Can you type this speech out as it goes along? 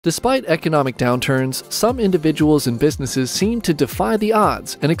Despite economic downturns, some individuals and businesses seem to defy the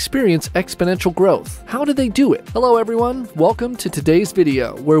odds and experience exponential growth. How do they do it? Hello everyone, welcome to today's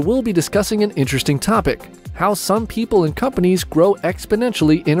video where we'll be discussing an interesting topic: how some people and companies grow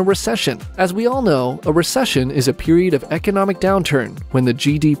exponentially in a recession. As we all know, a recession is a period of economic downturn when the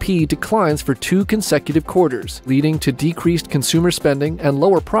GDP declines for 2 consecutive quarters, leading to decreased consumer spending and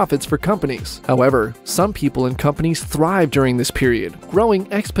lower profits for companies. However, some people and companies thrive during this period, growing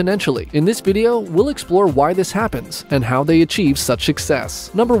exponentially. In this video, we'll explore why this happens and how they achieve such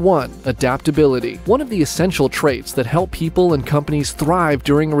success. Number 1. Adaptability. One of the essential traits that help people and companies thrive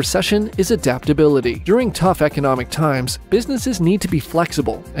during a recession is adaptability. During tough economic times, businesses need to be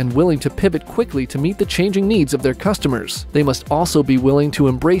flexible and willing to pivot quickly to meet the changing needs of their customers. They must also be willing to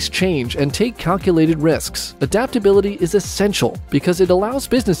embrace change and take calculated risks. Adaptability is essential because it allows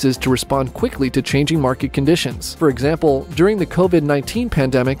businesses to respond quickly to changing market conditions. For example, during the COVID-19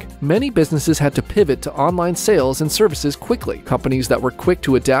 pandemic, many businesses had to pivot to online sales and services quickly. Companies that were quick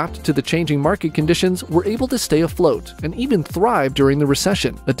to adapt to the changing market conditions were able to stay afloat and even thrive during the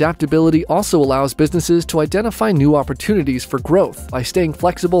recession. Adaptability also allows businesses to identify new opportunities for growth. By staying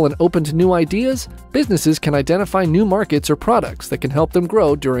flexible and open to new ideas, businesses can identify new markets or products that can help them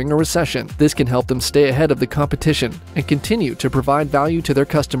grow during a recession. This can help them stay ahead of the competition and continue to provide value to their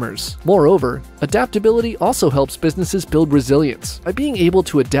customers. Moreover, adaptability also helps businesses build resilience. By being able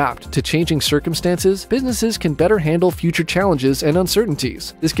to adapt to changing circumstances, businesses can better handle future challenges and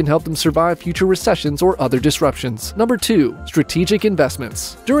uncertainties. This can help them survive future recessions or other disruptions. Number 2. Strategic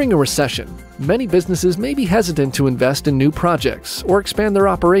investments. During a recession, many businesses may be hesitant to invest in new projects or expand their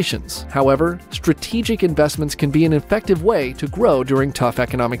operations. However, strategic investments can be an effective way to grow during tough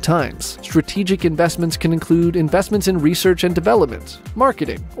economic times. Strategic investments can include investments in research and development,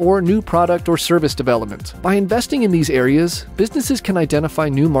 marketing, or new product or service development. By investing in these areas, businesses can identify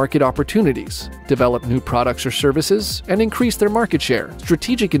new market opportunities, develop new products or services, and increase their market share.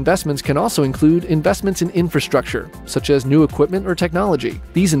 Strategic investments can also include investments in infrastructure, such as new equipment or technology.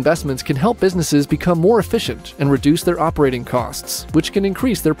 These investments can help businesses become more efficient and reduce their operating costs, which can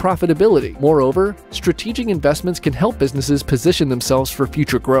increase their profitability. Moreover, strategic investments can help businesses position themselves for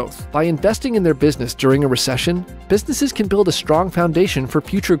future growth. By investing in their business during a recession, businesses can build a strong foundation for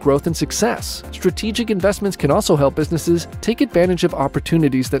future growth and success. Strategic investments can also help businesses take advantage of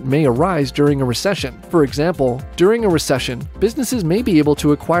opportunities that may arise during a recession. For example, during a recession, businesses may be able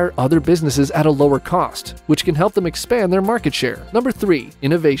to acquire other businesses at a lower cost, which can help them expand their market share. Number 3.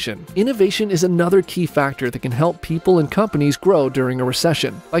 Innovation. Innovation is another key factor that can help people and companies grow during a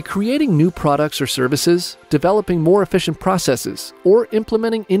recession. By creating new products or services, developing more efficient processes, or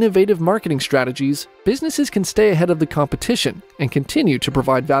implementing innovative marketing strategies, businesses can stay ahead of the competition and continue to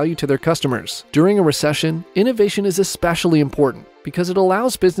provide value to their customers. During a recession, innovation is especially important because it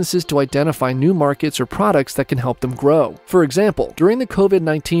allows businesses to identify new markets or products that can help them grow. For example, during the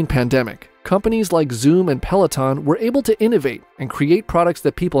COVID-19 pandemic, companies like Zoom and Peloton were able to innovate and create products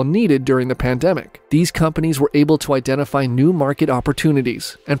that people needed during the pandemic. These companies were able to identify new market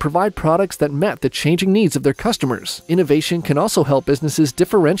opportunities and provide products that met the changing needs of their customers. Innovation can also help businesses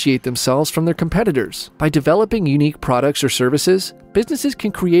differentiate themselves from their competitors. By developing unique products or services, businesses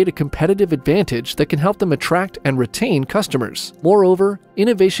can create a competitive advantage that can help them attract and retain customers. Moreover,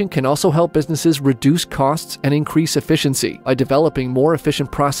 innovation can also help businesses reduce costs and increase efficiency. By developing more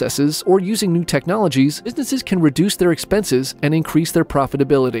efficient processes or using new technologies, businesses can reduce their expenses and increase their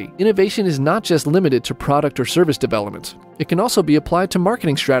profitability. Innovation is not just limited to product or service development. It can also be applied to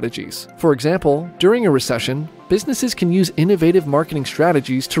marketing strategies. For example, during a recession, businesses can use innovative marketing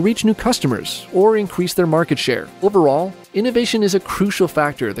strategies to reach new customers or increase their market share. Overall, innovation is a crucial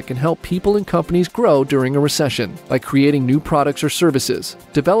factor that can help people and companies grow during a recession. By creating new products or services,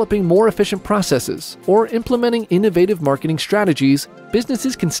 developing more efficient processes, or implementing innovative marketing strategies,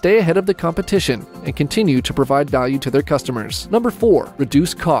 businesses can stay ahead of the competition and continue to provide value to their customers. Number 4.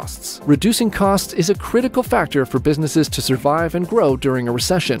 Reduce costs. Reducing costs is a critical factor for businesses to survive and grow during a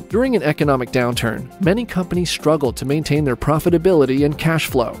recession. During an economic downturn, many companies struggle to maintain their profitability and cash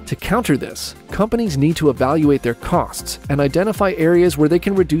flow. To counter this, companies need to evaluate their costs and identify areas where they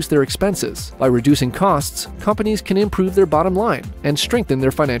can reduce their expenses. By reducing costs, companies can improve their bottom line and strengthen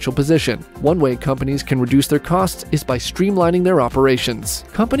their financial position. One way companies can reduce their costs is by streamlining their operations.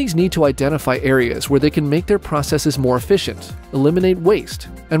 Companies need to identify areas where they can make their processes more efficient, eliminate waste,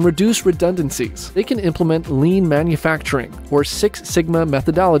 and reduce redundancies. They can implement lean manufacturing or Six Sigma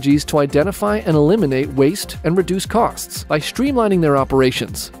methodologies to identify and eliminate waste, and reduce costs. By streamlining their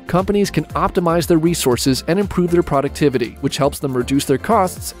operations, companies can optimize their resources and improve their productivity, which helps them reduce their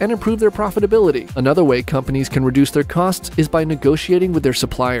costs and improve their profitability. Another way companies can reduce their costs is by negotiating with their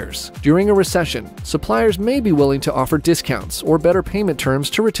suppliers. During a recession, suppliers may be willing to offer discounts or better payment terms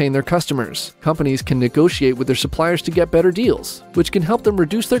to retain their customers. Companies can negotiate with their suppliers to get better deals, which can help them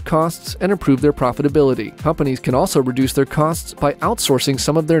reduce their costs and improve their profitability. Companies can also reduce their costs by outsourcing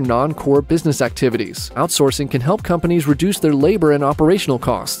some of their non-core business activities. Outsourcing can help companies reduce their labor and operational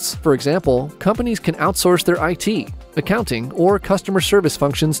costs. For example, companies can outsource their IT, accounting, or customer service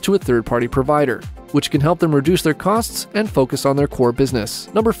functions to a third-party provider, which can help them reduce their costs and focus on their core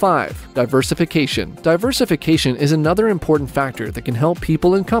business. Number 5. Diversification. Diversification is another important factor that can help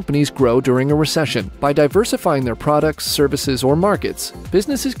people and companies grow during a recession. By diversifying their products, services, or markets,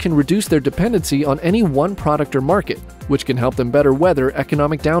 businesses can reduce their dependency on any one product or market, which can help them better weather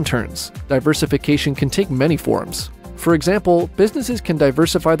economic downturns. Diversification can take many forms. For example, businesses can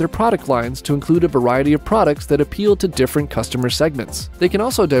diversify their product lines to include a variety of products that appeal to different customer segments. They can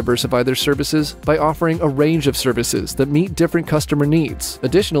also diversify their services by offering a range of services that meet different customer needs.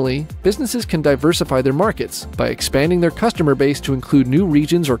 Additionally, businesses can diversify their markets by expanding their customer base to include new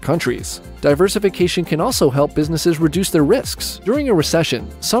regions or countries. Diversification can also help businesses reduce their risks. During a recession,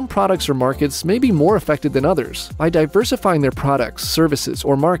 some products or markets may be more affected than others. By diversifying their products, services,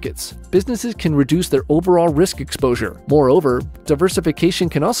 or markets, businesses can reduce their overall risk exposure. Moreover, diversification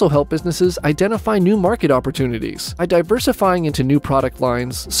can also help businesses identify new market opportunities. By diversifying into new product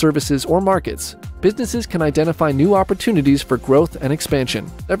lines, services, or markets, businesses can identify new opportunities for growth and expansion.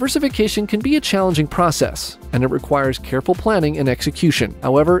 Diversification can be a challenging process, and it requires careful planning and execution.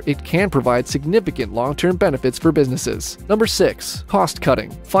 However, it can provide significant long-term benefits for businesses. Number 6. Cost cutting.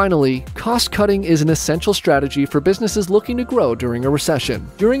 Finally, cost cutting is an essential strategy for businesses looking to grow during a recession.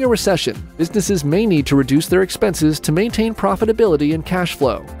 During a recession, businesses may need to reduce their expenses to maintain profitability and cash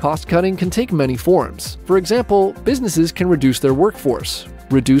flow. Cost cutting can take many forms. For example, businesses can reduce their workforce,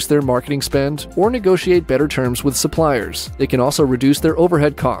 reduce their marketing spend, or negotiate better terms with suppliers. They can also reduce their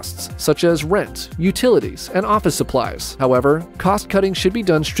overhead costs, such as rent, utilities, and office supplies. However, cost cutting should be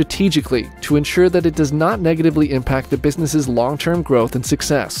done strategically to ensure that it does not negatively impact the business's long-term growth and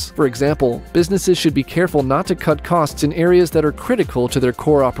success. For example, businesses should be careful not to cut costs in areas that are critical to their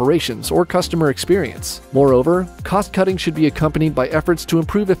core operations or customer experience. Moreover, cost cutting should be accompanied by efforts to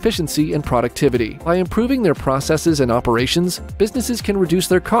improve efficiency and productivity. By improving their processes and operations, businesses can reduce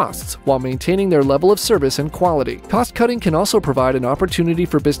their costs while maintaining their level of service and quality. Cost cutting can also provide an opportunity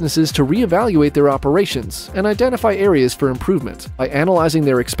for businesses to reevaluate their operations and identify areas for improvement. By analyzing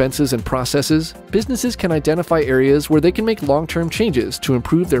their expenses and processes, businesses can identify areas where they can make long-term changes to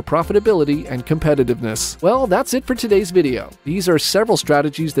improve their profitability and competitiveness. Well, that's it for today's video. These are several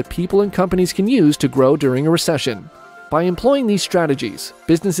strategies that people and companies can use to grow during a recession. By employing these strategies,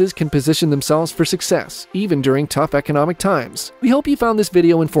 businesses can position themselves for success, even during tough economic times. We hope you found this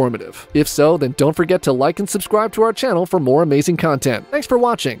video informative. If so, then don't forget to like and subscribe to our channel for more amazing content. Thanks for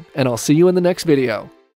watching, and I'll see you in the next video.